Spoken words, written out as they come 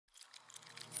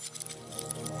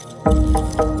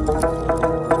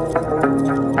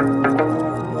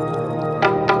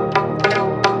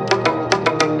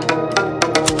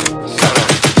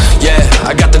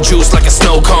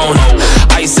snow cone.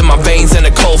 Ice in my veins and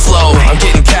a cold flow. I'm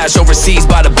getting cash overseas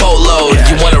by the boatload.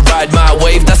 You wanna ride my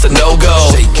wave? That's a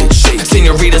no-go.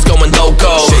 Senoritas going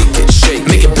loco.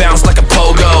 Make it bounce like a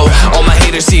pogo. All my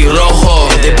haters see rojo.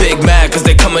 They big mad cause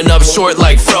they coming up short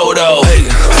like Frodo.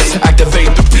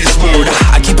 Activate the beast mode.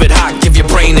 I keep it hot, give your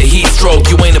brain a heat stroke.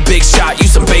 You ain't a big shot, you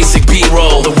some basic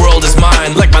B-roll. The world is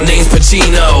mine like my name's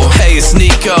Pacino. Hey, it's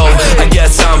Nico, I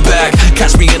guess I'm back.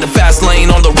 Catch me in the fast lane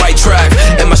on the right track.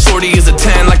 And my shorty is a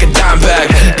 10 like a dime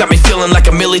bag. Got me feeling like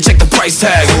a millie, check the price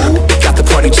tag. Got the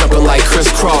party jumping like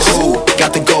crisscross.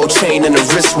 Got the gold chain and the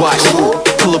wristwatch.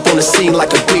 Pull up on the scene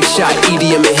like a big shot.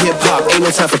 EDM and hip-hop, ain't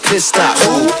no time for pit stops.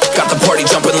 Got the party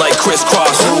jumping like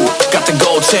crisscross. Got the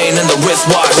gold chain and the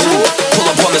wristwatch. Pull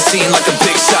up on the scene like a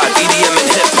big shot. EDM and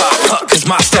hip-hop, it's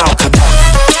my style.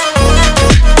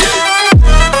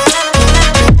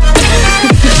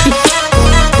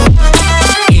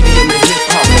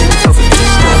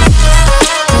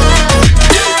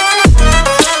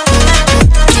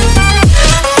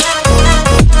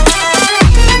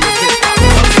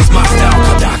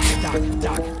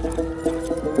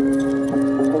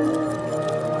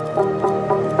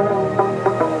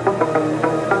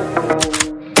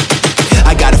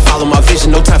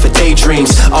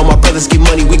 All my brothers get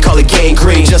money, we call it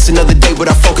gangrene. Just another day, but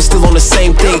our focus still on the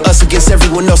same thing. Us against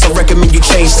everyone else, I recommend you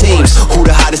change teams. Who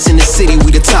the hottest in the city?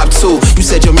 We the top two. You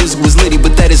said your music was litty,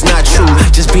 but that is not true.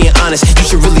 Just being honest, you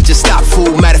should really just stop,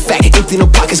 fool. Matter of fact, empty no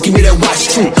pockets, give me that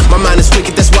watch too. My mind is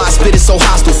wicked, that's why I spit it so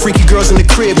hostile. Freaky girls in the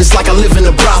crib, it's like I live in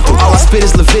a brothel. All I spit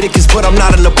is Leviticus, but I'm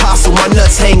not an apostle. My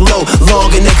nuts hang low,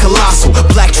 long and they colossal.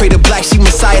 Black trader black, she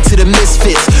messiah to the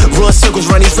misfits. Run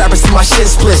circles, run these rappers till my shit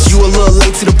splits. You a little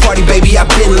late to the party, baby, I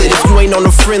been lit. If you ain't on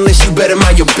the friend list, you better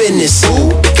mind your business.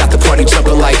 Got the party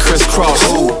jumping like crisscross.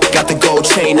 Got the gold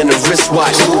chain and the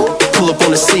wristwatch. Pull up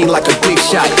on the scene like a big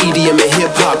shot. EDM and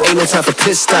hip-hop, ain't no time for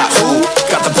pit stops.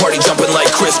 Got the party jumping like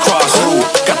crisscross.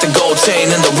 Got the gold chain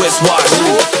and the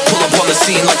wristwatch.